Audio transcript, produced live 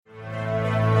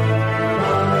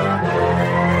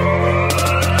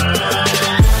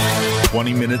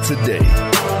20 minutes a day,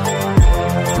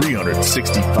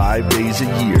 365 days a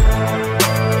year.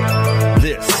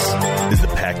 This is the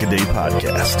Pack a Day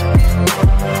Podcast.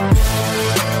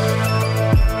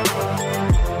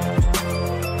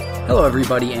 Hello,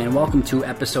 everybody, and welcome to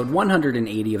episode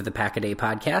 180 of the Pack a Day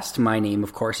Podcast. My name,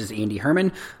 of course, is Andy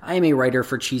Herman. I am a writer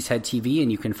for Cheesehead TV,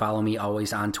 and you can follow me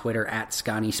always on Twitter at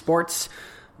Scotty Sports.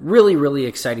 Really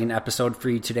exciting episode for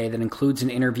you today that includes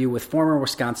an interview with former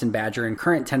Wisconsin Badger and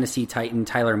current Tennessee Titan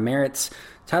Tyler Marz.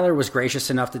 Tyler was gracious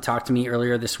enough to talk to me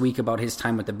earlier this week about his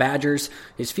time with the Badgers,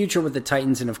 his future with the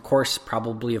Titans, and of course,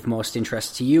 probably of most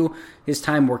interest to you, his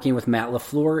time working with Matt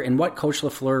LaFleur and what Coach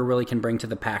LaFleur really can bring to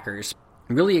the Packers.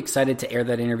 I'm really excited to air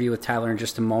that interview with Tyler in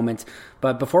just a moment,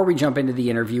 but before we jump into the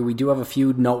interview, we do have a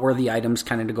few noteworthy items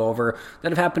kind of to go over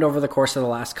that have happened over the course of the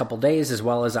last couple days, as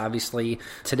well as obviously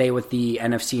today with the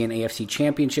NFC and AFC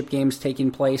championship games taking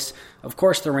place. Of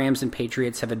course, the Rams and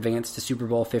Patriots have advanced to Super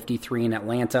Bowl 53 in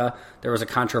Atlanta. There was a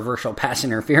controversial pass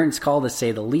interference call, to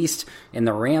say the least, in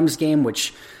the Rams game,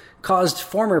 which caused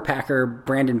former Packer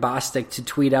Brandon Bostic to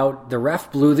tweet out, "The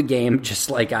ref blew the game just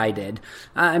like I did."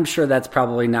 I'm sure that's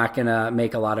probably not going to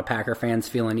make a lot of Packer fans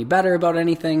feel any better about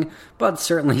anything, but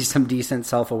certainly some decent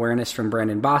self-awareness from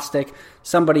Brandon Bostic,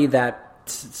 somebody that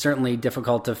certainly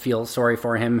difficult to feel sorry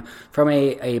for him. From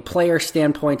a player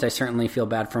standpoint, I certainly feel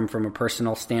bad from a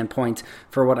personal standpoint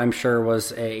for what I'm sure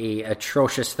was a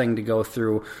atrocious thing to go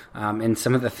through, and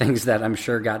some of the things that I'm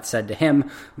sure got said to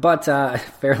him, but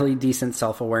fairly decent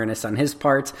self-awareness on his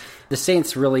part. The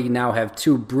Saints really now have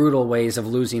two brutal ways of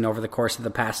losing over the course of the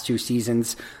past two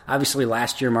seasons. Obviously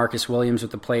last year, Marcus Williams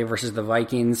with the play versus the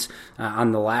Vikings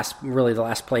on the last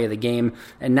play of the game,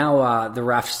 and now the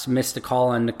refs missed a call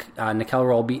on Nickel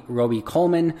Roby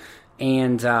Coleman,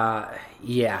 and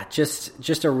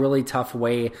just a really tough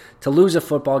way to lose a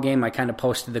football game. I kind of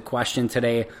posted the question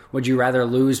today, would you rather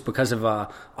lose because of a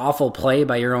awful play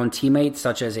by your own teammates,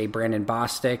 such as a Brandon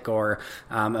Bostic or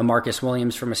a Marcus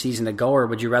Williams from a season ago, or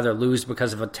would you rather lose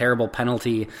because of a terrible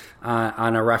penalty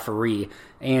on a referee?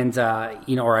 And,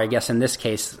 or I guess in this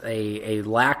case, a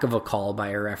lack of a call by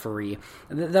a referee.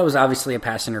 That was obviously a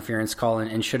pass interference call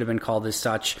and should have been called as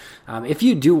such. If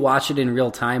you do watch it in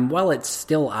real time, well, it's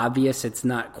still obvious. It's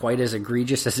not quite as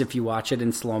egregious as if you watch it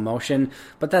in slow motion,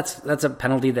 but that's a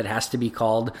penalty that has to be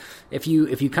called. If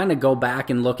you kind of go back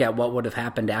and look at what would have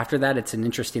happened after that, it's an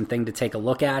interesting thing to take a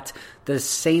look at. The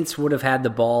Saints would have had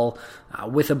the ball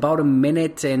with about a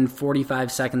minute and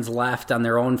 45 seconds left on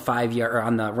their own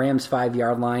on the Rams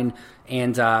 5-yard line,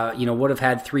 and would have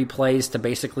had three plays to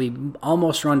basically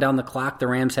almost run down the clock. The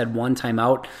Rams had one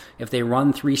timeout. If they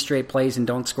run three straight plays and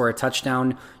don't score a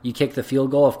touchdown, you kick the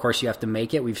field goal. Of course, you have to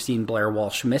make it. We've seen Blair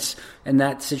Walsh miss in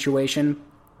that situation.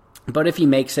 But if he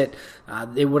makes it,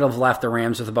 it would have left the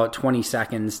Rams with about 20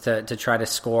 seconds to try to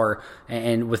score,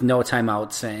 and with no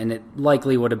timeouts, and it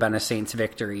likely would have been a Saints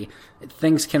victory.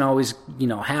 Things can always,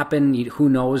 happen. Who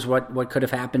knows what could have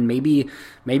happened? Maybe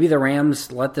the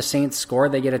Rams let the Saints score,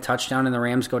 they get a touchdown, and the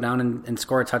Rams go down and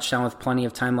score a touchdown with plenty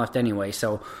of time left anyway.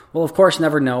 So we'll, of course,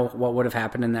 never know what would have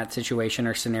happened in that situation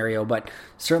or scenario, but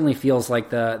certainly feels like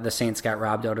the Saints got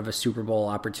robbed out of a Super Bowl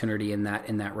opportunity in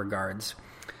that regards.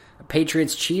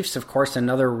 Patriots-Chiefs, of course,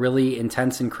 another really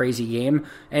intense and crazy game,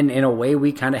 and in a way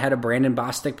we kind of had a Brandon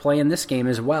Bostic play in this game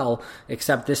as well,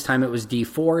 except this time it was Dee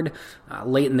Ford.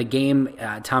 Late in the game,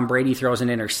 Tom Brady throws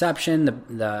an interception,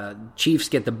 the Chiefs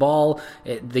get the ball.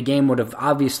 The game would have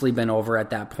obviously been over at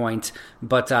that point,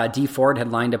 but Dee Ford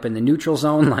had lined up in the neutral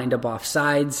zone, lined up off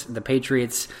sides. The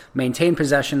Patriots maintained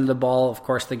possession of the ball. Of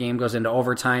course, the game goes into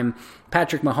overtime.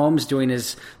 Patrick Mahomes, doing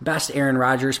his best Aaron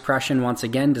Rodgers impression once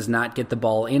again, does not get the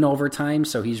ball in overtime,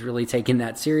 so he's really taking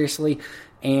that seriously.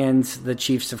 And the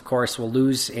Chiefs, of course, will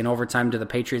lose in overtime to the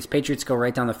Patriots. Patriots go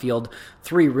right down the field.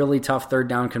 Three really tough third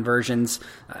down conversions.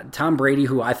 Tom Brady,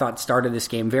 who I thought started this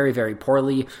game very, very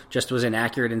poorly, just was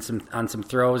inaccurate on some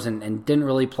throws and didn't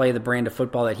really play the brand of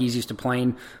football that he's used to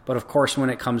playing. But of course, when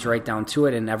it comes right down to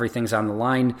it and everything's on the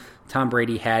line, Tom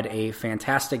Brady had a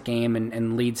fantastic game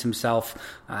and leads himself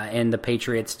and the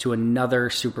Patriots to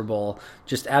another Super Bowl.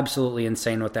 Just absolutely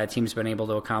insane what that team's been able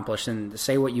to accomplish. And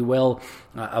say what you will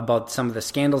about some of the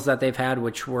scandals that they've had,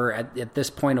 which were at this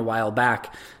point a while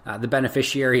back, the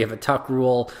beneficiary of a tuck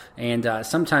rule and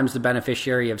sometimes the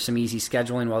beneficiary of some easy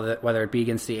scheduling, whether it be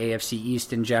against the AFC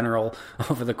East in general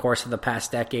over the course of the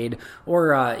past decade,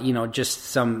 or just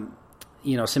some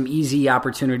easy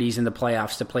opportunities in the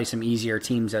playoffs to play some easier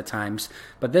teams at times.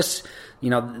 But this,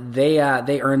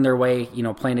 they earned their way,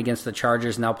 playing against the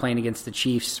Chargers, now playing against the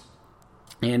Chiefs.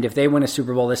 And if they win a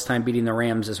Super Bowl this time, beating the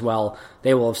Rams as well,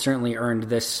 they will have certainly earned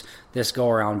this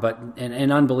go-around. But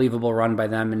an unbelievable run by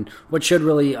them, and what should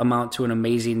really amount to an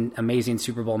amazing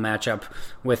Super Bowl matchup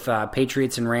with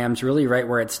Patriots and Rams, really right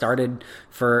where it started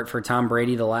for Tom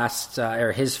Brady,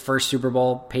 his first Super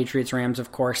Bowl, Patriots-Rams,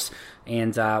 of course.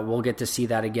 And we'll get to see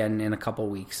that again in a couple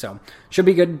weeks. So should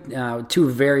be good. Two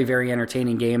very, very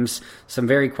entertaining games. Some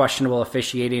very questionable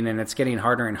officiating, and it's getting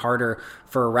harder and harder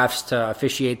for refs to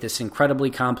officiate this incredibly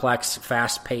complex,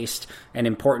 fast-paced, and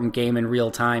important game in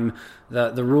real time.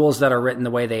 The rules that are written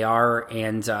the way they are,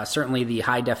 and certainly the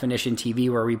high-definition TV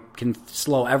where we can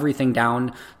slow everything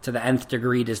down to the nth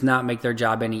degree does not make their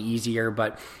job any easier.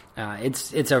 But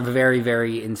it's a very,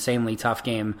 very insanely tough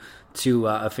game to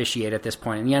officiate at this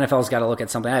point. And the NFL's got to look at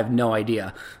something. I have no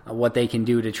idea what they can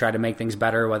do to try to make things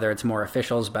better, whether it's more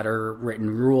officials, better written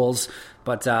rules.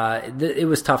 But it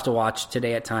was tough to watch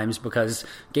today at times because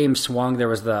games swung. There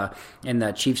was in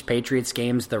the Chiefs-Patriots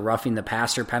games, the roughing the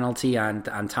passer penalty on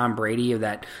Tom Brady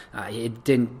that it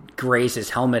didn't graze his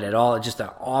helmet at all. It's just an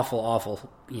awful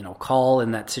call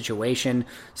in that situation.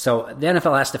 So the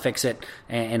NFL has to fix it,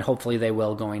 and hopefully they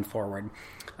will going forward.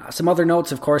 Some other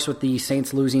notes, of course, with the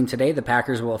Saints losing today, the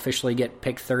Packers will officially get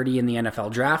pick 30 in the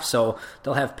NFL draft, so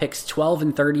they'll have picks 12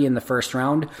 and 30 in the first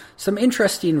round. Some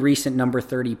interesting recent number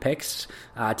 30 picks.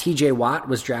 TJ Watt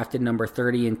was drafted number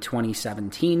 30 in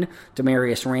 2017,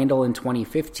 Demarius Randall in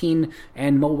 2015,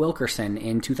 and Mo Wilkerson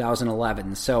in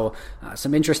 2011. So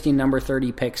some interesting number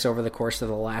 30 picks over the course of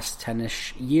the last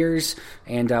 10-ish years,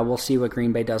 and we'll see what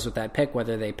Green Bay does with that pick,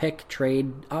 whether they pick,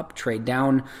 trade up, trade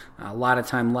down. A lot of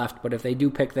time left, but if they do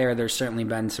pick there's certainly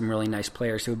been some really nice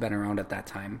players who have been around at that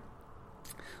time.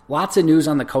 Lots of news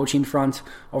on the coaching front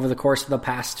over the course of the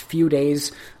past few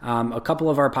days. A couple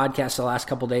of our podcasts the last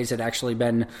couple of days had actually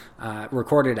been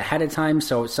recorded ahead of time,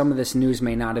 so some of this news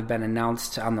may not have been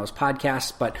announced on those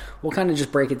podcasts, but we'll kind of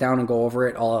just break it down and go over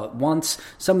it all at once.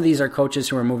 Some of these are coaches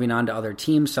who are moving on to other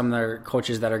teams, some are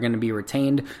coaches that are going to be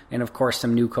retained, and of course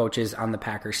some new coaches on the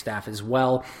Packers staff as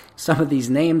well. Some of these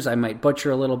names I might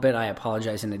butcher a little bit. I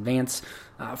apologize in advance.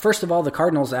 First of all, the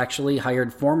Cardinals actually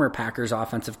hired former Packers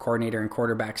offensive coordinator and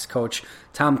quarterbacks coach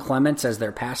Tom Clements as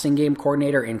their passing game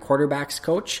coordinator and quarterbacks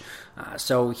coach.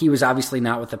 So he was obviously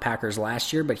not with the Packers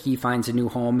last year, but he finds a new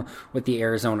home with the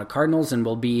Arizona Cardinals and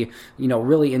will be,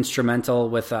 really instrumental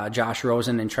with Josh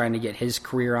Rosen in trying to get his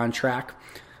career on track.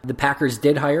 The Packers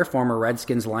did hire former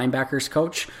Redskins linebackers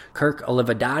coach Kirk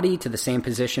Olivadotti to the same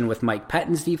position with Mike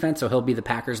Pettine's defense, so he'll be the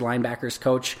Packers linebackers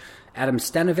coach. Adam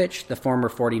Stenavich, the former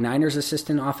 49ers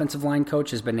assistant offensive line coach,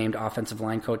 has been named offensive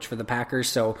line coach for the Packers,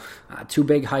 so two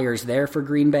big hires there for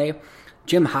Green Bay.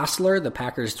 Jim Hassler, the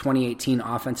Packers' 2018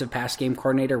 offensive pass game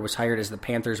coordinator, was hired as the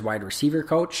Panthers wide receiver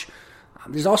coach.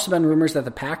 There's also been rumors that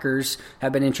the Packers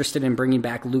have been interested in bringing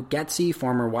back Luke Getsy,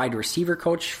 former wide receiver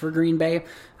coach for Green Bay.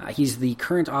 He's the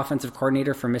current offensive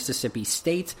coordinator for Mississippi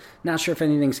State. Not sure if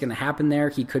anything's going to happen there.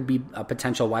 He could be a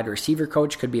potential wide receiver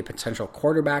coach, could be a potential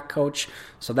quarterback coach,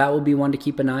 so that will be one to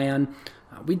keep an eye on.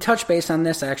 We touched base on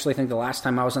this, I actually think the last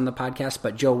time I was on the podcast,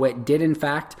 but Joe Witt did in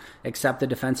fact accept the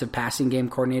defensive passing game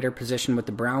coordinator position with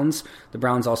the Browns. The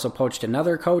Browns also poached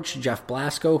another coach, Jeff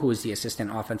Blasco, who was the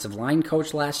assistant offensive line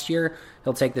coach last year.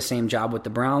 He'll take the same job with the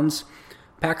Browns.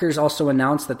 Packers also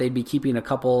announced that they'd be keeping a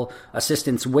couple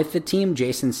assistants with the team.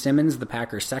 Jason Simmons, the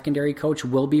Packers secondary coach,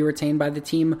 will be retained by the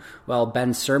team, while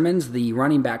Ben Sermons, the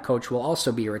running back coach, will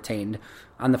also be retained.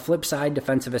 On the flip side,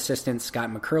 defensive assistant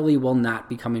Scott McCurley will not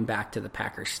be coming back to the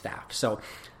Packers staff. So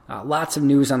lots of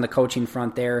news on the coaching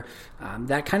front there.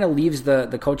 That kind of leaves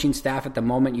the coaching staff at the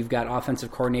moment. You've got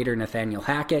offensive coordinator Nathaniel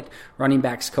Hackett, running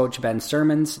backs coach Ben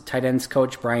Sermons, tight ends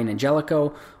coach Brian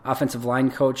Angelico, offensive line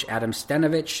coach Adam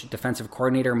Stenavich, defensive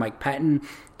coordinator Mike Pettin,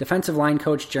 defensive line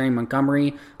coach Jerry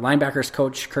Montgomery, linebackers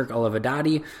coach Kirk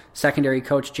Olivadotti, secondary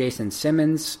coach Jason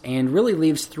Simmons, and really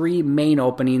leaves three main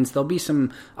openings. There'll be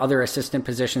some other assistant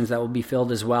positions that will be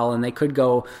filled as well, and they could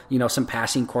go, some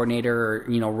passing coordinator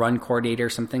or, run coordinator,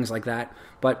 some things like that.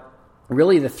 But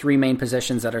really the three main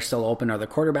positions that are still open are the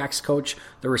quarterbacks coach,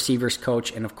 the receivers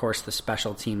coach, and of course the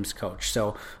special teams coach.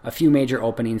 So a few major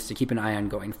openings to keep an eye on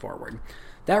going forward.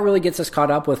 That really gets us caught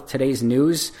up with today's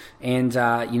news, and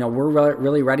we're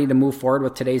really ready to move forward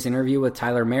with today's interview with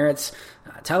Tyler Maritz.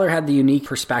 Tyler had the unique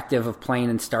perspective of playing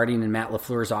and starting in Matt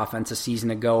LaFleur's offense a season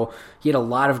ago. He had a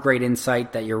lot of great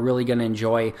insight that you're really going to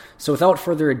enjoy. So without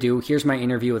further ado, here's my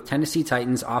interview with Tennessee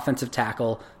Titans offensive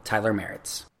tackle Tyler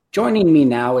Maritz. Joining me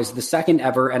now is the second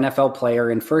ever NFL player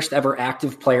and first ever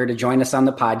active player to join us on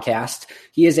the podcast.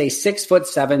 He is a 6'7",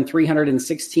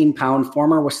 316-pound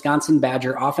former Wisconsin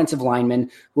Badger offensive lineman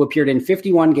who appeared in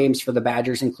 51 games for the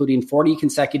Badgers, including 40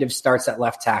 consecutive starts at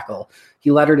left tackle.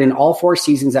 He lettered in all 4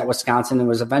 seasons at Wisconsin and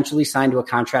was eventually signed to a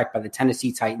contract by the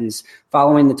Tennessee Titans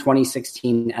following the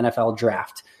 2016 NFL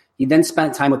Draft. He then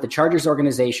spent time with the Chargers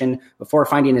organization before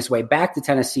finding his way back to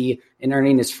Tennessee and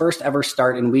earning his first ever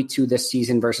start in Week 2 this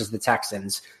season versus the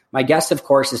Texans. My guest, of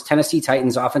course, is Tennessee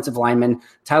Titans offensive lineman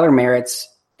Tyler Marz.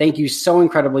 Thank you so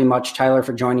incredibly much, Tyler,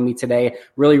 for joining me today.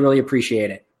 Really, really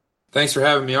appreciate it. Thanks for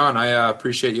having me on. I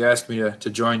appreciate you asking me to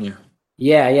join you.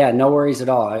 Yeah, no worries at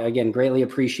all. Again, greatly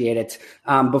appreciate it.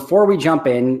 Before we jump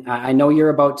in, I know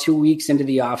you're about 2 weeks into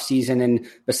the off season, and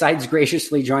besides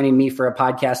graciously joining me for a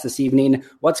podcast this evening,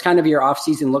 what's kind of your off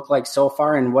season look like so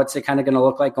far, and what's it kind of going to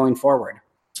look like going forward?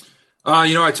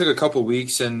 I took a couple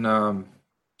weeks and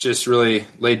just really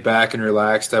laid back and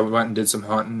relaxed. I went and did some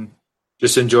hunting,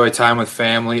 just enjoy time with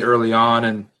family early on,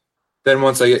 and then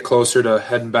once I get closer to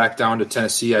heading back down to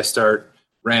Tennessee, I start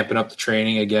ramping up the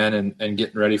training again and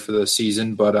getting ready for the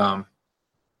season. But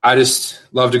I just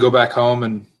love to go back home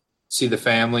and see the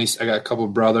families. I got a couple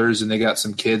of brothers, and they got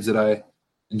some kids that I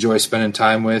enjoy spending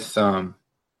time with.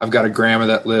 I've got a grandma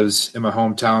that lives in my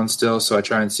hometown still, so I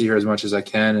try and see her as much as I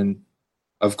can. And,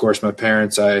 of course, my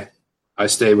parents, I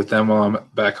stay with them while I'm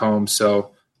back home.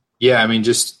 So, yeah, I mean,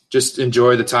 just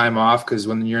enjoy the time off, because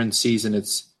when you're in season,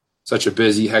 it's such a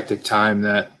busy, hectic time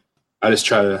that I just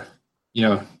try to,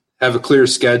 have a clear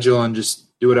schedule and just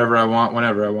do whatever I want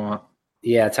whenever I want.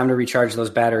 Yeah, time to recharge those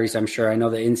batteries, I'm sure. I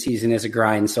know the in-season is a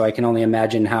grind, so I can only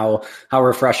imagine how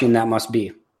refreshing that must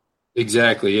be.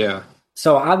 Exactly, yeah.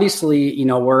 So obviously,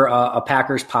 we're a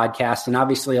Packers podcast, and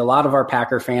obviously a lot of our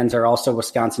Packer fans are also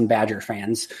Wisconsin Badger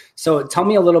fans. So tell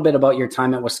me a little bit about your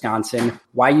time at Wisconsin,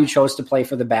 why you chose to play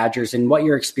for the Badgers, and what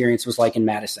your experience was like in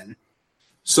Madison.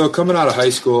 So coming out of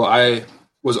high school, I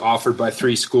was offered by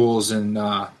 3 schools, and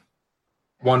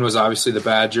one was obviously the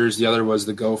Badgers, the other was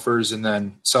the Gophers, and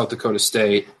then South Dakota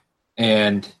State.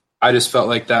 And I just felt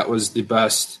like that was the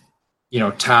best,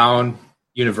 town,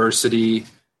 university,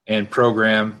 and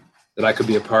program that I could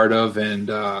be a part of. And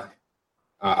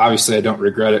obviously I don't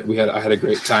regret it. I had a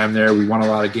great time there. We won a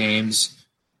lot of games.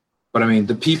 But, I mean,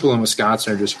 the people in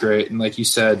Wisconsin are just great. And like you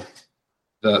said,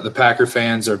 the Packer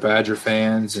fans are Badger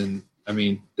fans. And, I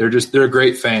mean, they're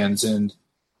great fans. And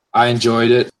I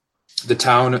enjoyed it. The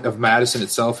town of Madison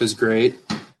itself is great.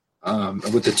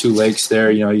 With the 2 lakes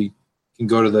there, you can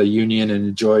go to the Union and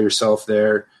enjoy yourself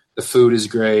there. The food is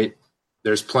great.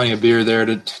 There's plenty of beer there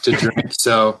to drink,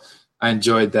 so I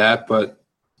enjoyed that. But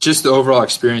just the overall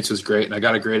experience was great, and I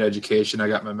got a great education. I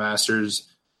got my master's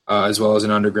as well as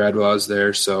an undergrad while I was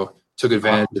there, so took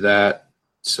advantage of that.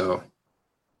 So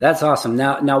that's awesome.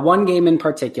 Now, one game in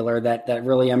particular that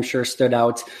really, I'm sure, stood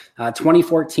out,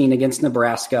 2014 against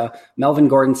Nebraska. Melvin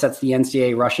Gordon sets the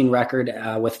NCAA rushing record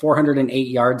with 408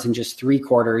 yards in just 3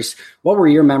 quarters. What were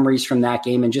your memories from that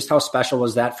game, and just how special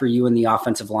was that for you in the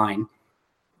offensive line?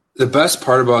 The best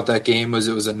part about that game was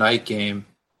it was a night game,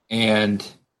 and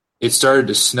it started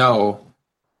to snow.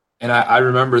 And I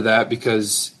remember that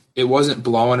because it wasn't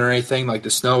blowing or anything. Like, the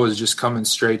snow was just coming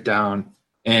straight down.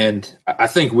 And I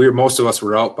think most of us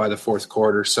were out by the 4th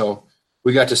quarter, so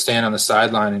we got to stand on the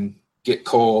sideline and get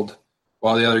cold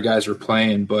while the other guys were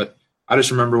playing. But I just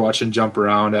remember watching Jump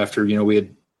Around after, we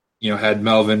had, had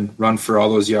Melvin run for all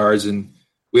those yards, and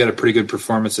we had a pretty good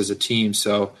performance as a team.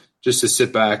 So just to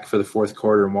sit back for the 4th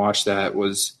quarter and watch that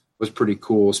was pretty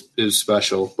cool. It was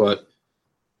special.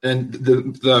 And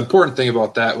the important thing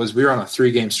about that was we were on a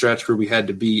 3-game stretch where we had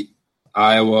to beat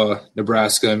Iowa,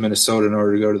 Nebraska, and Minnesota in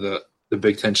order to go to the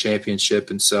Big Ten championship.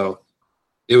 And so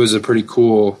it was a pretty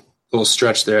cool little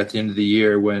stretch there at the end of the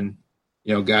year when,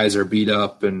 guys are beat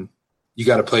up and you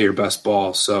got to play your best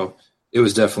ball. So it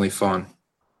was definitely fun.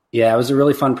 Yeah, it was a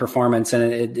really fun performance,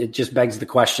 and it just begs the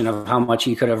question of how much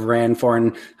he could have ran for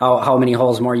and how many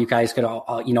holes more you guys could,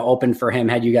 open for him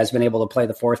had you guys been able to play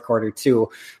the 4th quarter too.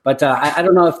 But I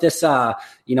don't know if this,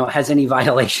 has any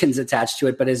violations attached to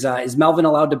it, but is Melvin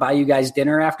allowed to buy you guys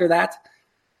dinner after that?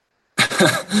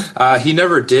 He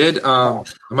never did. I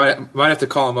might have to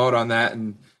call him out on that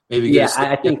and maybe.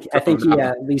 I think he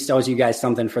at least owes you guys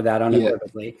something for that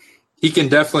unequivocally. Yeah. He can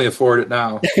definitely afford it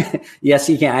now. Yes,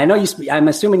 he can. I know I'm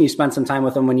assuming you spent some time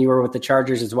with him when you were with the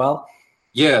Chargers as well.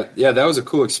 Yeah, that was a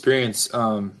cool experience.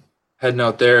 Heading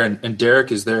out there, and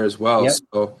Derek is there as well. Yep.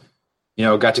 So,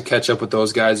 got to catch up with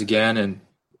those guys again, and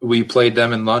we played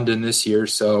them in London this year.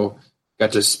 So,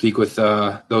 got to speak with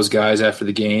those guys after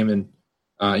the game, and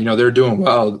they're doing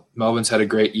well. Melvin's had a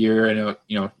great year. I know,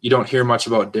 you don't hear much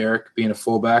about Derek being a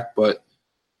fullback, but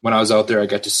when I was out there, I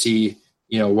got to see,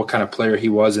 what kind of player he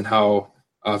was and how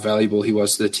valuable he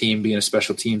was to the team, being a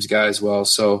special teams guy as well.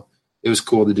 So it was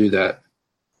cool to do that.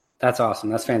 That's awesome.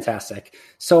 That's fantastic.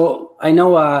 So I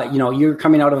know, you're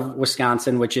coming out of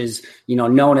Wisconsin, which is,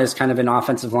 known as kind of an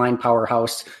offensive line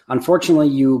powerhouse. Unfortunately,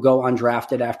 you go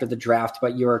undrafted after the draft,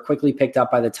 but you are quickly picked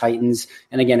up by the Titans.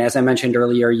 And again, as I mentioned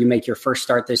earlier, you make your first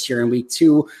start this year in week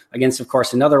 2 against, of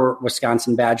course, another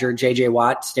Wisconsin Badger, J.J.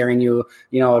 Watt, staring you,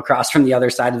 across from the other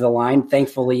side of the line.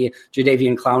 Thankfully,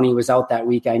 Jadeveon Clowney was out that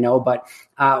week, I know, but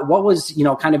what was,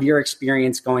 kind of your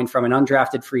experience going from an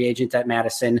undrafted free agent at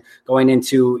Madison, going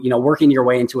into, working your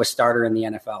way into a starter in the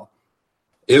NFL?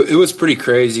 It was pretty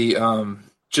crazy.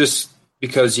 Just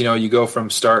because, you go from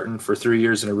starting for 3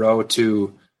 years in a row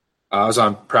to I was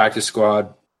on practice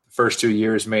squad the first 2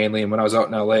 years mainly. And when I was out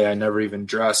in LA, I never even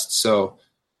dressed. So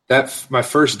my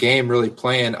first game really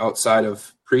playing outside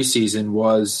of preseason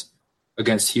was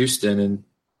against Houston. And,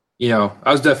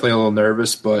 I was definitely a little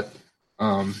nervous, but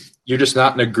you're just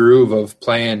not in a groove of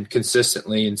playing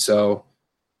consistently. And so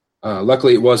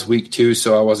luckily it was week 2,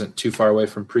 so I wasn't too far away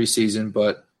from preseason,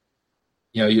 but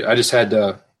I just had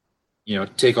to,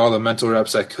 take all the mental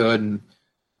reps I could. And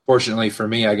fortunately for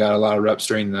me, I got a lot of reps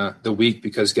during the week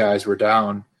because guys were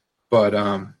down, but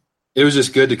it was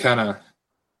just good to kind of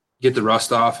get the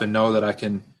rust off and know that I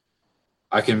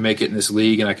can make it in this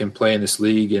league and I can play in this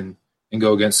league and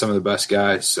go against some of the best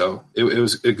guys. So it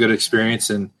was a good experience.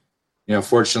 And,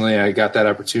 fortunately I got that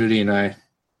opportunity and I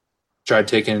tried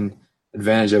taking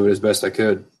advantage of it as best I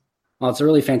could. Well, it's a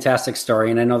really fantastic story,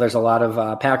 and I know there's a lot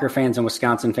of Packer fans and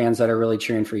Wisconsin fans that are really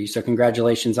cheering for you. So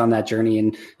congratulations on that journey,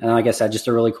 and like I said, just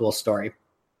a really cool story.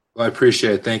 Well, I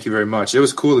appreciate it. Thank you very much. It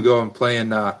was cool to go and play in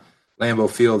Lambeau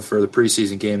Field for the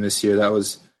preseason game this year. That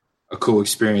was a cool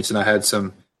experience, and I had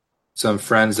some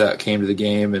friends that came to the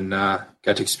game and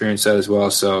got to experience that as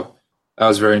well. So that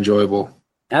was very enjoyable.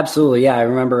 Absolutely. Yeah. I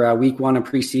remember week 1 of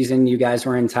preseason, you guys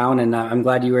were in town, and I'm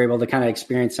glad you were able to kind of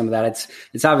experience some of that.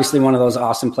 It's obviously one of those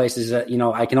awesome places that,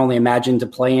 I can only imagine to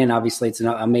play in. Obviously it's an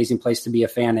amazing place to be a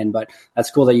fan in, but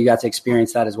that's cool that you got to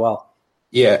experience that as well.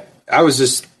 Yeah. I was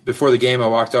just, before the game, I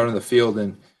walked out on the field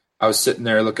and I was sitting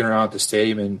there looking around at the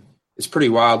stadium, and it's pretty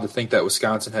wild to think that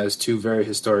Wisconsin has 2 very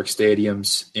historic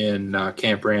stadiums in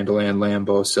Camp Randall and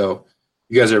Lambeau. So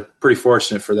you guys are pretty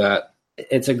fortunate for that.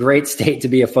 It's a great state to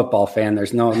be a football fan.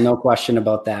 There's no question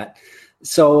about that.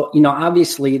 So,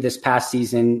 obviously this past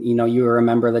season, you were a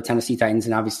member of the Tennessee Titans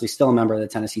and obviously still a member of the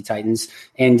Tennessee Titans.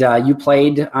 And you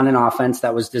played on an offense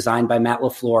that was designed by Matt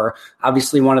LaFleur.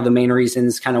 Obviously, one of the main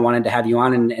reasons kind of wanted to have you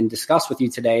on and discuss with you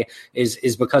today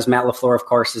is because Matt LaFleur, of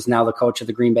course, is now the coach of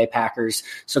the Green Bay Packers.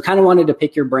 So kind of wanted to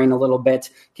pick your brain a little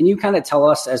bit. Can you kind of tell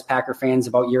us as Packer fans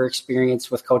about your experience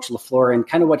with Coach LaFleur and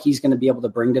kind of what he's going to be able to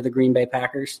bring to the Green Bay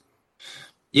Packers?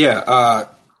 Yeah,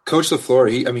 Coach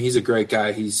LaFleur, he's a great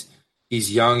guy. He's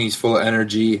young, he's full of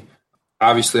energy.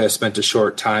 Obviously, I spent a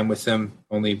short time with him,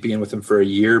 only being with him for a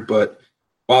year, but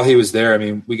while he was there,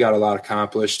 we got a lot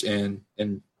accomplished, and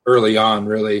early on,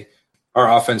 really,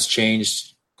 our offense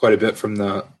changed quite a bit from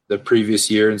the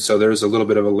previous year, and so there's a little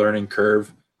bit of a learning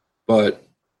curve, but,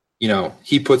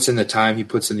 he puts in the time, he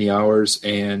puts in the hours,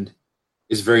 and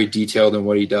is very detailed in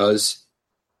what he does.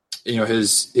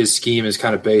 His scheme is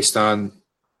kind of based on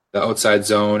the outside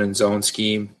zone and zone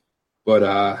scheme,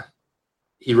 but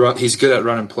he's good at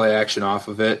running play action off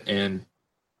of it. And,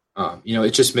 it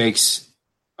just makes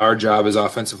our job as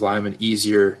offensive linemen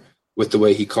easier with the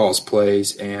way he calls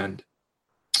plays. And,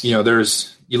 you're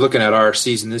looking at our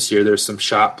season this year, there's some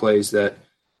shot plays that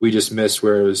we just missed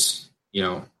where it was,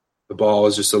 the ball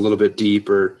is just a little bit deep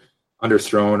or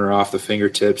underthrown or off the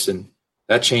fingertips. And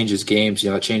that changes games,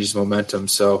 it changes momentum.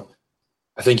 So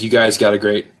I think you guys got a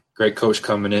great coach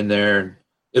coming in there, and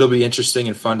it'll be interesting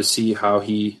and fun to see how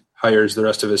he hires the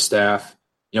rest of his staff.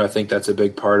 I think that's a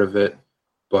big part of it.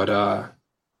 But,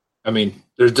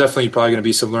 there's definitely probably going to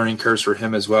be some learning curves for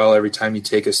him as well every time you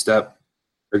take a step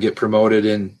or get promoted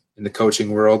in the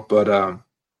coaching world. But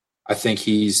I think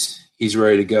he's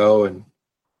ready to go. And,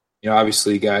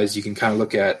 obviously, guys, you can kind of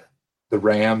look at the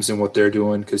Rams and what they're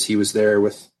doing because he was there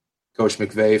with Coach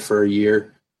McVay for a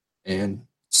year and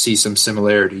see some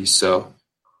similarities. So,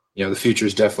 the future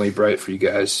is definitely bright for you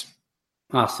guys.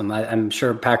 Awesome. I'm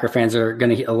sure Packer fans are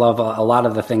going to love a lot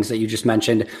of the things that you just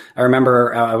mentioned. I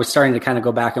remember I was starting to kind of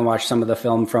go back and watch some of the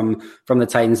film from the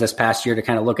Titans this past year to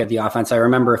kind of look at the offense. I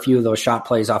remember a few of those shot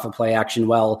plays off of play action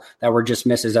that were just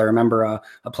misses. I remember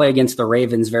a play against the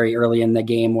Ravens very early in the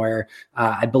game where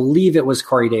I believe it was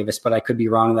Corey Davis, but I could be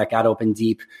wrong, that got open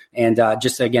deep. And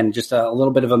just a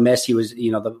little bit of a miss. He was,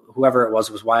 whoever it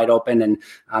was wide open.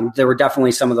 And there were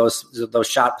definitely some of those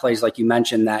shot plays, like you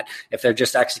mentioned, that if they're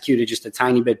just executed just a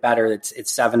tiny bit better,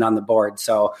 it's 7 on the board.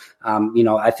 So,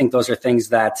 I think those are things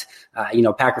that,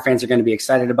 Packer fans are going to be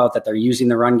excited about, that they're using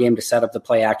the run game to set up the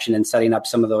play action and setting up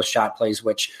some of those shot plays,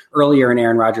 which earlier in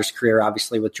Aaron Rodgers' career,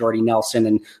 obviously with Jordy Nelson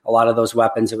and a lot of those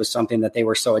weapons, it was something that they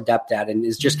were so adept at and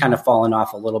is just kind of fallen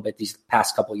off a little bit these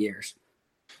past couple years.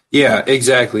 Yeah,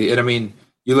 exactly. And I mean,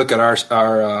 you look at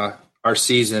our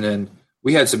season, and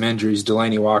we had some injuries.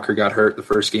 Delaney Walker got hurt the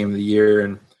first game of the year,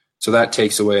 and so that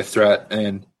takes away a threat.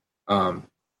 And a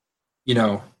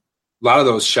lot of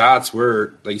those shots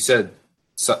were, like you said,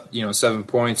 7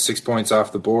 points, 6 points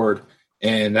off the board,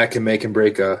 and that can make and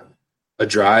break a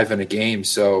drive in a game.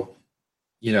 So,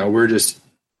 we're just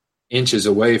inches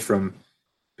away from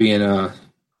being a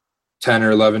 10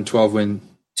 or 11, 12 win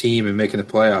team and making the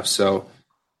playoffs. So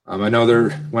I know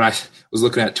when I was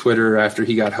looking at Twitter after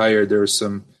he got hired, there was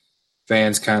some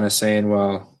fans kind of saying,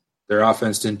 well, their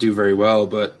offense didn't do very well.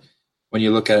 But when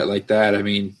you look at it like that, I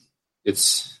mean,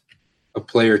 it's a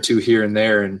play or two here and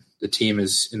there, and the team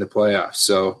is in the playoffs.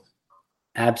 So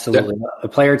absolutely, a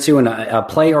play or two and a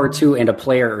play or two and a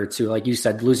player or two, like you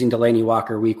said, losing Delaney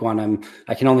Walker week 1.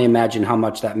 I can only imagine how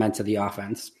much that meant to the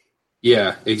offense.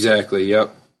 Yeah, exactly.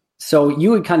 Yep. So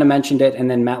you had kind of mentioned it, and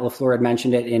then Matt LaFleur had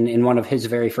mentioned it in one of his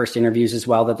very first interviews as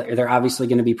well, that they're obviously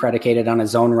going to be predicated on a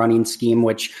zone running scheme,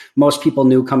 which most people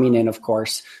knew coming in, of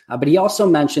course. But he also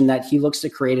mentioned that he looks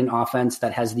to create an offense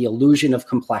that has the illusion of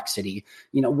complexity.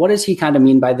 What does he kind of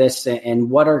mean by this, and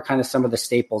what are kind of some of the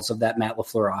staples of that Matt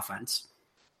LaFleur offense?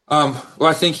 Well,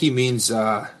 I think he means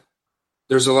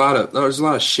there's a lot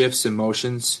of shifts and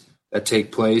motions that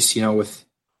take place, with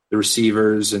the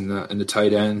receivers and the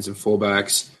tight ends and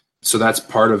fullbacks. So that's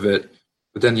part of it.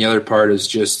 But then the other part is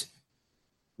just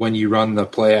when you run the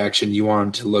play action, you want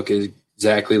them to look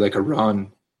exactly like a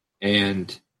run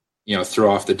and,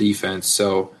 throw off the defense.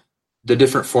 So the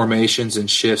different formations and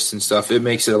shifts and stuff, it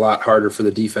makes it a lot harder for the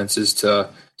defenses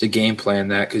to game plan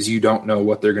that, because you don't know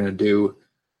what they're going to do.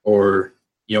 Or,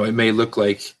 it may look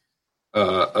like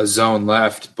a zone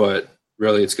left, but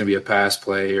really it's going to be a pass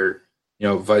play, or,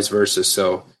 vice versa.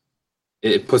 So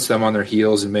it puts them on their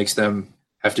heels and makes them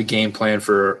have to game plan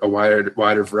for a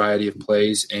wider variety of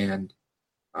plays, and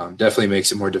definitely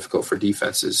makes it more difficult for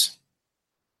defenses.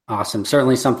 Awesome.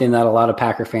 Certainly something that a lot of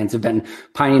Packer fans have been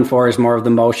pining for, is more of the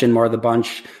motion, more of the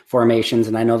bunch formations.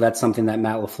 And I know that's something that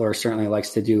Matt LaFleur certainly likes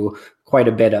to do quite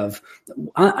a bit of.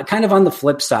 Kind of on the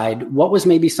flip side, what was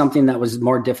maybe something that was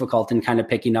more difficult in kind of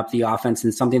picking up the offense,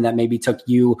 and something that maybe took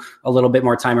you a little bit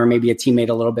more time, or maybe a teammate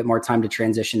a little bit more time to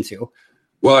transition to?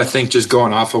 Well, I think just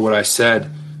going off of what I said,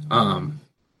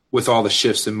 with all the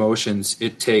shifts and motions,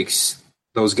 it takes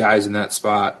those guys in that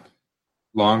spot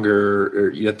longer,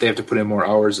 or they have to put in more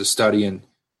hours of study and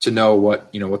to know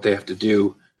what they have to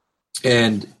do.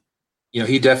 And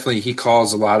he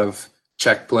calls a lot of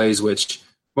check plays, which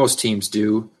most teams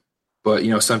do, but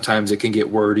sometimes it can get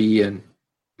wordy, and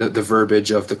the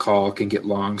verbiage of the call can get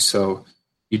long. So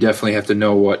you definitely have to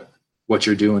know what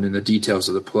you're doing in the details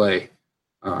of the play.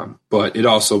 But it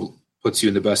also puts you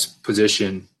in the best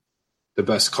position, the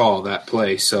best call that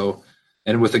play. So,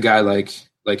 and with a guy like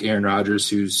Aaron Rodgers,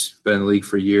 who's been in the league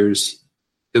for years,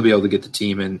 he'll be able to get the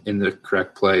team in the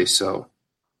correct play. So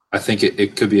I think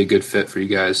it could be a good fit for you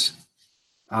guys.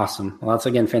 Awesome. Well, that's,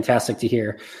 again, fantastic to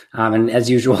hear. And as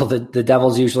usual, the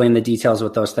devil's usually in the details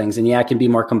with those things. And yeah, it can be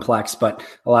more complex, but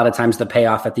a lot of times the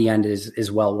payoff at the end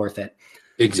is well worth it.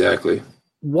 Exactly.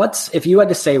 If you had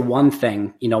to say one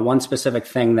thing, one specific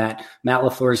thing that Matt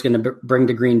LaFleur is going to bring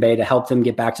to Green Bay to help them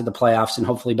get back to the playoffs and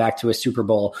hopefully back to a Super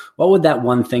Bowl, what would that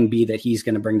one thing be that he's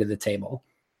going to bring to the table?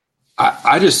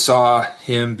 I just saw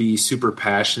him be super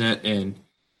passionate and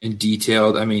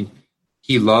detailed. I mean,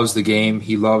 he loves the game.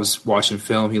 He loves watching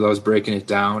film. He loves breaking it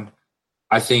down.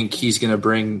 I think he's going to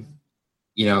bring,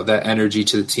 that energy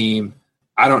to the team.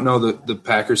 I don't know the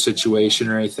Packers situation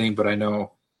or anything, but I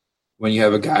know when you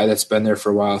have a guy that's been there for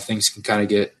a while, things can kind of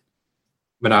get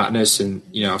monotonous and,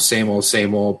 same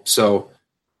old. So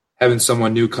having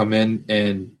someone new come in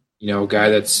and, a guy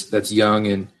that's young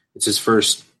and it's his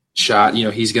first shot,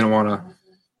 he's going to want to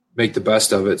make the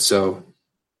best of it. So,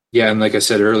 yeah, and like I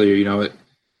said earlier, a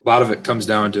lot of it comes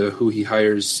down to who he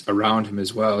hires around him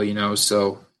as well,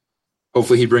 so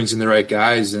hopefully he brings in the right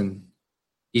guys, and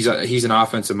he's an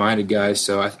offensive minded guy.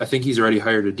 So I think he's already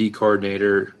hired a D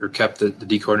coordinator, or kept the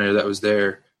D coordinator that was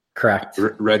there. Correct.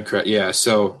 Yeah.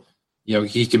 So,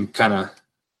 he can kind of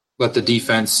let the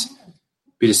defense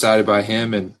be decided by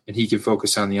him, and he can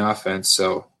focus on the offense.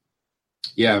 So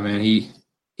yeah, man, he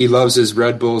loves his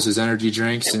Red Bulls, his energy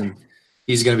drinks, and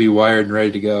he's going to be wired and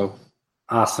ready to go.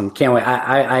 Awesome. Can't wait.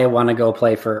 I want to go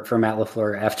play for Matt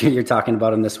LaFleur after you're talking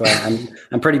about him this way.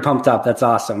 I'm pretty pumped up. That's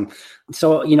awesome.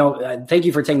 So, thank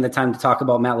you for taking the time to talk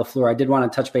about Matt LaFleur. I did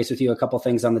want to touch base with you a couple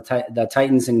things on the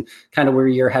Titans and kind of where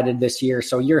you're headed this year.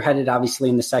 So you're headed obviously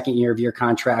in the second year of your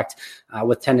contract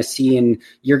with Tennessee, and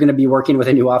you're going to be working with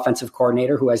a new offensive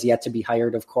coordinator who has yet to be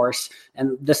hired, of course.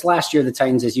 And this last year, the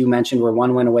Titans, as you mentioned, were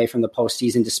one win away from the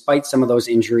postseason despite some of those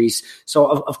injuries. So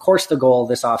of course, the goal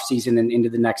this offseason and into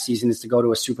the next season is to go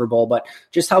to a Super Bowl. But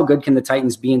just how good can the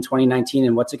Titans be in 2019,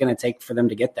 and what's it going to take for them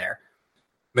to get there?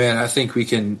 Man, I think we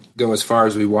can go as far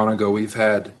as we want to go. We've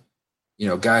had,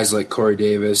 guys like Corey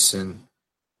Davis and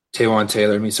Taywan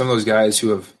Taylor. I mean, some of those guys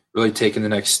who have really taken the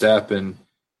next step. And,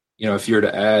 if you were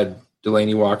to add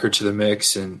Delaney Walker to the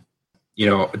mix, and,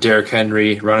 Derrick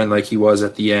Henry running like he was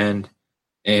at the end.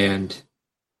 And,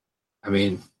 I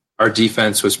mean, our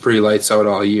defense was pretty lights out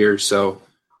all year. So,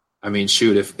 I mean,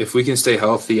 shoot, if we can stay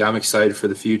healthy, I'm excited for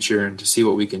the future and to see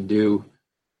what we can do.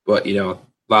 But, a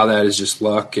lot of that is just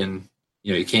luck, and,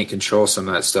 you can't control some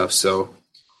of that stuff. So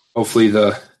hopefully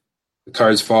the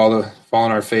cards fall in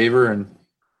our favor, and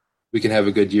we can have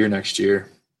a good year next year.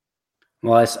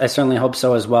 Well, I certainly hope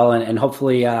so as well. And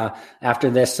hopefully after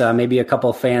this, maybe a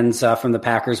couple of fans from the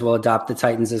Packers will adopt the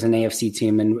Titans as an AFC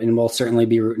team, and we'll certainly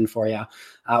be rooting for you.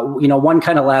 One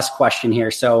kind of last question here.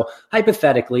 So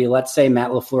hypothetically, let's say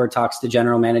Matt LaFleur talks to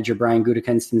general manager Brian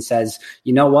Gutekunst and says,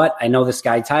 you know what? I know this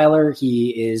guy, Tyler. He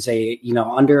is a,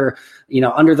 under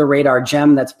the radar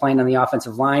gem that's playing on the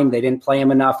offensive line. They didn't play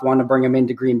him enough. Want to bring him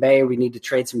into Green Bay. We need to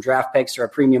trade some draft picks or a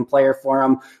premium player for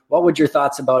him. What would your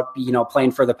thoughts about,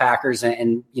 playing for the Packers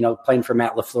and playing for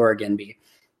Matt LaFleur again be?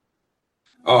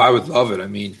 Oh, I would love it. I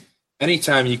mean,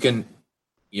 anytime you can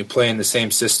play in the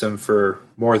same system for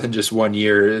more than just 1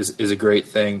 year is a great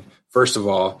thing, first of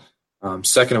all.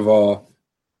 Second of all,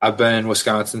 I've been in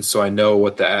Wisconsin, so I know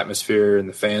what the atmosphere and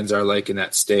the fans are like in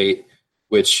that state,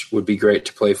 which would be great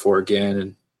to play for again.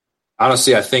 And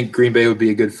honestly, I think Green Bay would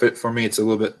be a good fit for me. It's a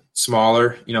little bit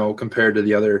smaller, compared to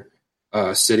the other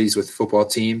cities with football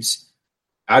teams.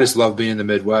 I just love being in the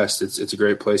Midwest. It's a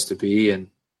great place to be. And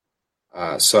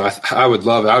so I would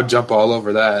love it. I would jump all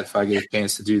over that if I get a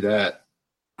chance to do that.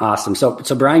 Awesome. So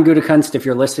Brian Gutekunst, if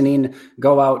you're listening,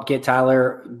 go out, get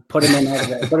Tyler, put him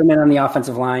in on the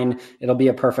offensive line. It'll be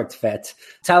a perfect fit.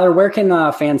 Tyler, where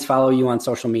can fans follow you on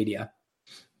social media?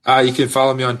 You can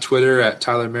follow me on Twitter at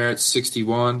Tyler Merritt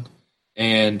 61,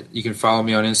 and you can follow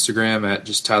me on Instagram at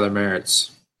just Tyler Merritt.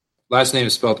 Last name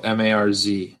is spelled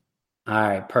M-A-R-Z. All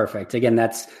right, perfect. Again,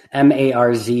 that's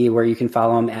M-A-R-Z, where you can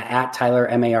follow him at Tyler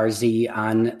M-A-R-Z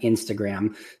on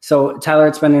Instagram. So, Tyler,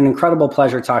 it's been an incredible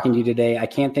pleasure talking to you today. I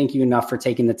can't thank you enough for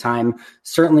taking the time.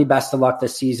 Certainly best of luck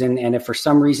this season. And if for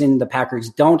some reason the Packers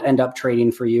don't end up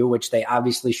trading for you, which they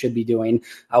obviously should be doing,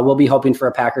 we'll be hoping for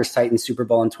a Packers-Titans Super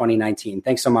Bowl in 2019.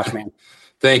 Thanks so much, man.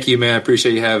 Thank you, man. I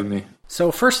appreciate you having me. So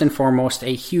first and foremost,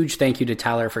 a huge thank you to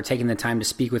Tyler for taking the time to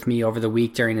speak with me over the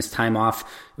week during his time off.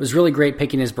 It was really great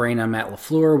picking his brain on Matt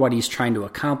LaFleur, what he's trying to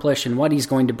accomplish, and what he's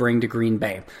going to bring to Green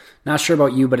Bay. Not sure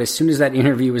about you, but as soon as that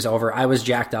interview was over, I was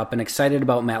jacked up and excited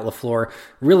about Matt LaFleur,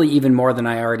 really even more than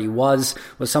I already was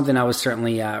something I was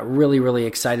certainly really, really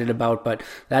excited about. But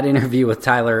that interview with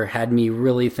Tyler had me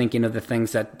really thinking of the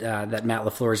things that Matt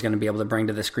LaFleur is going to be able to bring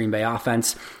to this Green Bay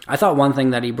offense. I thought one thing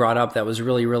that he brought up that was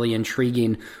really, really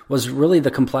intriguing was really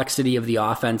the complexity of the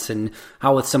offense, and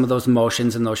how with some of those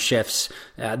motions and those shifts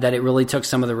that it really took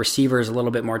some of the receivers a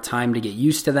little bit more time to get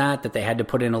used to that they had to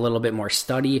put in a little bit more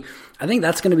study. I think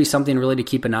that's going to be something really to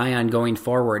keep an eye on going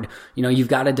forward. You've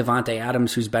got a Devontae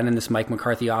Adams who's been in this Mike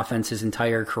McCarthy offense his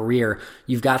entire career.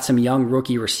 You've got some young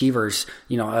rookie receivers.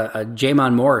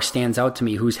 Jamon Moore stands out to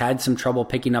me, who's had some trouble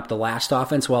picking up the last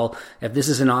offense. Well, if this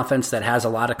is an offense that has a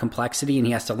lot of complexity and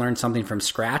he has to learn something from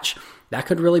scratch, that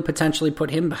could really potentially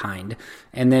put him behind.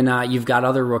 And then you've got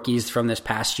other rookies from this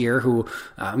past year who,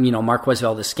 Marquez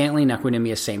Valdes-Scantling,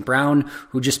 Equinemius St. Brown,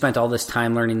 who just spent all this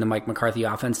time learning the Mike McCarthy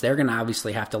offense. They're going to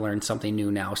obviously have to learn something new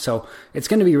now. So it's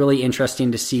going to be really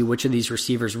interesting to see which of these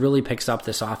receivers really picks up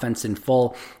this offense in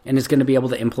full and is going to be able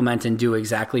to implement and do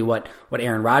exactly what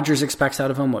Aaron Rodgers expects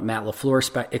out of him, what Matt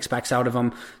LaFleur expects out of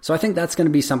him. So I think that's going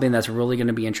to be something that's really going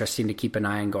to be interesting to keep an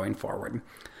eye on going forward.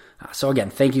 So again,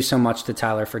 thank you so much to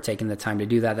Tyler for taking the time to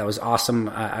do that. That was awesome.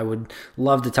 I would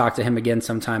love to talk to him again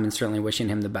sometime, and certainly wishing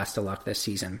him the best of luck this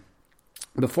season.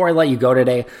 Before I let you go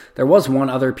today, there was one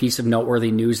other piece of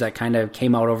noteworthy news that kind of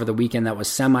came out over the weekend that was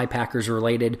semi-Packers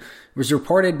related. It was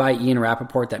reported by Ian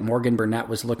Rappaport that Morgan Burnett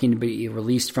was looking to be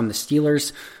released from the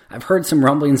Steelers. I've heard some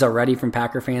rumblings already from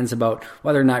Packer fans about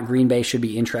whether or not Green Bay should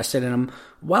be interested in him.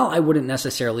 While I wouldn't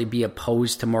necessarily be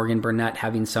opposed to Morgan Burnett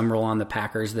having some role on the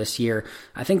Packers this year,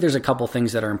 I think there's a couple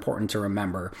things that are important to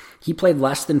remember. He played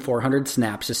less than 400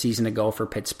 snaps a season ago for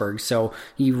Pittsburgh, so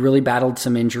he really battled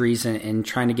some injuries and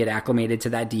trying to get acclimated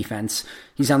to that defense.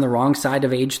 He's on the wrong side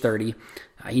of age 30.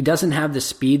 He doesn't have the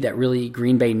speed that really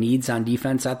Green Bay needs on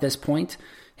defense at this point.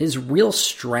 His real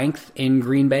strength in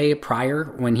Green Bay prior,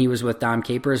 when he was with Dom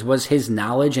Capers, was his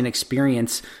knowledge and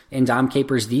experience in Dom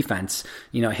Capers' defense.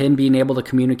 Him being able to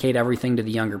communicate everything to the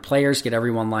younger players, get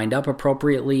everyone lined up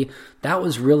appropriately. That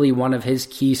was really one of his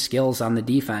key skills on the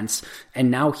defense. And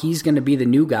now he's going to be the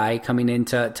new guy coming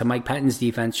into Mike Pettine's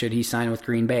defense should he sign with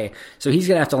Green Bay. So he's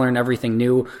going to have to learn everything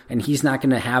new, and he's not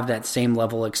going to have that same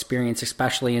level of experience,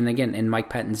 especially in Mike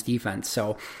Pettine's defense.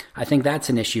 So I think that's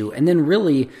an issue. And then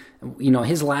really,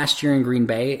 his last year in Green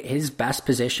Bay, his best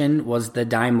position was the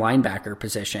dime linebacker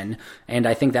position. And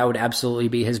I think that would absolutely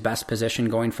be his best position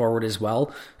going forward as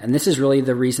well. And this is really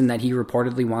the reason that he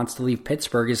reportedly wants to leave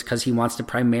Pittsburgh, is because he wants to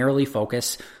primarily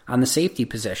focus on the safety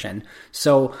position.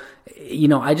 So,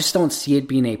 I just don't see it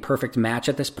being a perfect match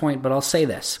at this point, but I'll say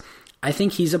this. I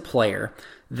think he's a player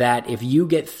that if you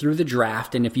get through the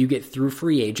draft and if you get through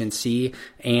free agency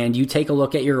and you take a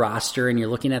look at your roster and you're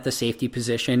looking at the safety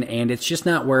position and it's just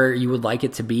not where you would like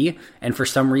it to be, and for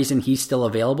some reason he's still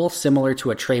available, similar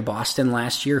to a Trey Boston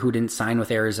last year who didn't sign with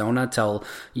Arizona till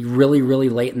really, really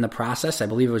late in the process. I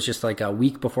believe it was just like a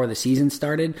week before the season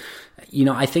started.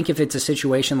 I think if it's a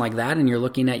situation like that and you're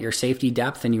looking at your safety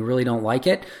depth and you really don't like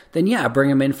it, then yeah, bring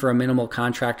him in for a minimal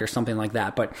contract or something like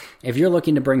that. But if you're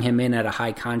looking to bring him in at a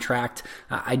high contract,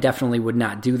 I definitely would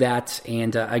not do that.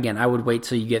 And again, I would wait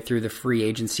till you get through the free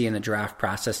agency and the draft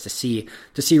process to see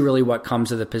really what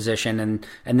comes of the position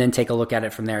and then take a look at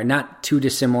it from there. Not too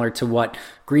dissimilar to what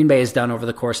Green Bay has done over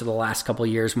the course of the last couple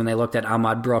of years when they looked at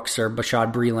Ahmad Brooks or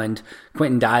Bashad Breeland,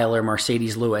 Quentin Dial or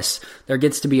Mercedes Lewis. There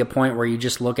gets to be a point where you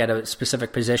just look at a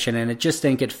specific position and it just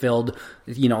didn't get filled,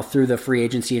 through the free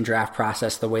agency and draft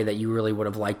process the way that you really would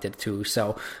have liked it to.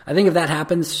 So I think if that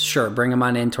happens, sure, bring him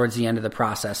on in towards the end of the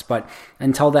process. But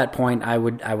until that point, I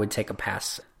would take a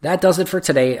pass. That does it for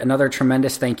today. Another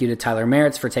tremendous thank you to Tyler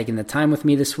Marz for taking the time with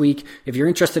me this week. If you're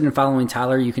interested in following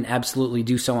Tyler, you can absolutely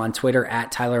do so on Twitter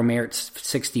at Tyler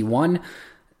Marz61.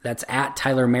 That's at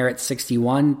Tyler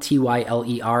Marz61,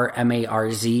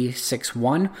 TYLERMARZ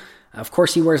 61. Of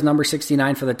course, he wears number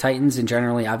 69 for the Titans and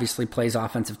generally obviously plays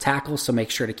offensive tackle, so make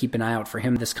sure to keep an eye out for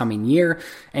him this coming year.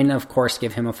 And of course,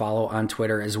 give him a follow on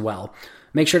Twitter as well.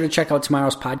 Make sure to check out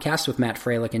tomorrow's podcast with Matt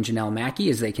Freilich and Janelle Mackey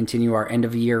as they continue our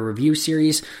end-of-the-year review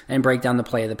series and break down the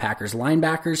play of the Packers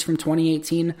linebackers from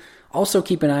 2018. Also,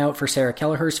 keep an eye out for Sarah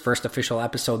Kelleher's first official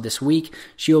episode this week.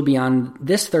 She will be on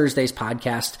this Thursday's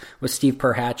podcast with Steve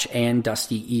Perhatch and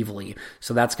Dusty Evely.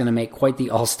 So that's going to make quite the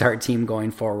all-star team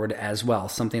going forward as well.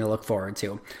 Something to look forward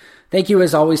to. Thank you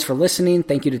as always for listening.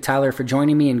 Thank you to Tyler for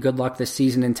joining me, and good luck this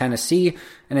season in Tennessee.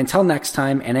 And until next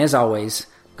time, and as always,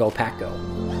 go Pack Go.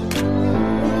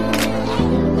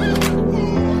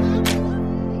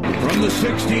 From the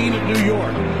 16 of New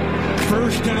York,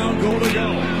 first down, goal to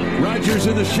go. Rodgers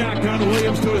in the shotgun,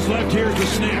 Williams to his left, here's the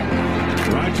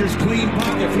snap. Rodgers clean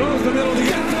pocket, throws the middle of the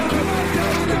end zone,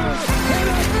 and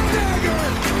a dagger!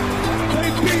 They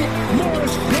beat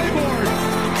Morris Claiborne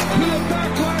to the back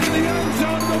line of the end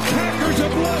zone, the Packers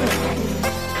are blooded.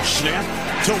 Snap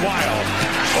to Wild.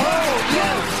 Oh,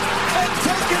 yes! And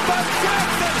taken by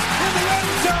Jackson in the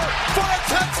end zone for a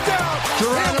touchdown!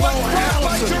 Geronimo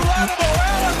Allison!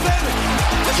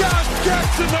 Josh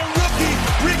Jackson, the rookie,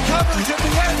 recovers in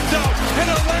the end zone in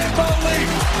a Lambeau lead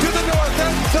to the north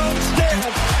end zone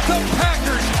stand. The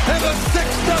Packers have a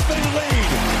 6-0 lead.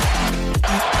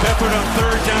 Peppered on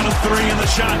third down and 3 in the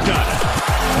shotgun.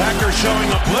 Packers showing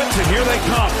a blitz, and here they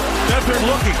come. Beathard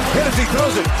looking, hit as he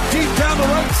throws it deep down the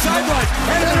right sideline.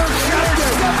 And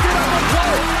intercepted on the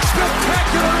play.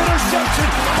 Spectacular interception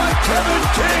by Kevin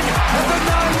King at the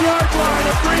 9-yard line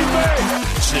of Green Bay.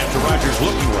 Snap to Rodgers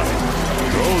looking right.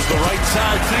 Throws the right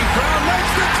side. St. Brown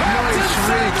makes the catch and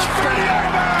saves the 30 out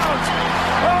of bounds.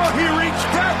 Oh, he reached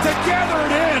back to gather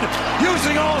it in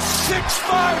using all 6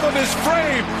 5 of his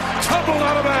frame, tumbled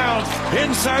out of bounds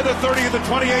inside the 30 of the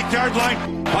 28-yard line.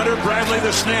 Hunter Bradley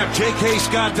the snap. J.K.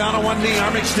 Scott down on one knee,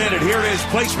 arm extended. Here it is,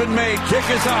 placement made, kick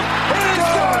is up. It is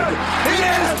good! It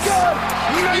is good!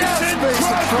 Mason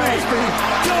Crosby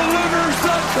delivers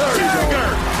the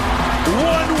dagger.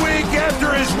 1 week after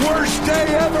his worst day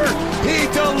ever, he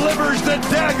delivers the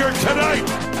dagger tonight.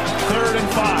 3rd and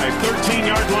 5,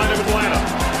 13-yard line of Atlanta.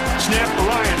 Snap,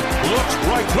 Ryan looks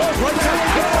right, throws right down,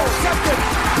 intercepted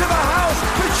to the house.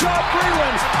 Bishop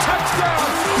Freeland, touchdown,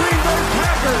 Green Bay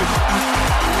Packers.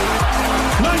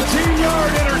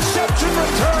 19-yard interception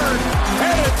return,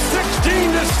 and it's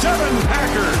 16-7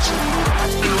 Packers.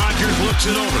 And Rodgers looks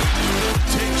it over,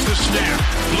 takes the snap,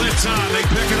 blitz on, they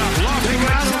pick it up, lofting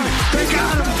right side. They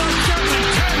got him. 10-5,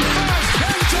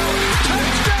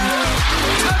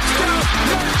 touchdown,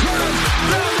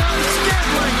 Marz,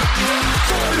 Scantling,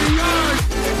 40 yards.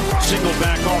 Single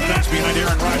back offense behind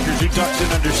Aaron Rodgers, who ducks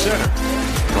in under center.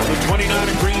 From the 29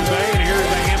 of Green Bay, and here's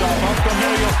the handoff up the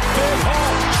middle. Good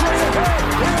ball, straight ahead.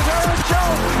 Here's Aaron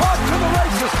Jones, off to the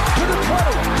races, to the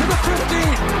 20, to the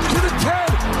 15, to the 10,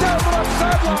 down the left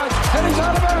sideline, and he's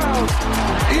out of bounds.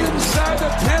 Inside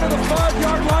the 10 of the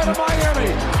 5-yard line of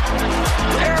Miami.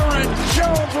 Aaron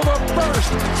Jones with a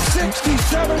burst,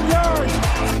 67 yards.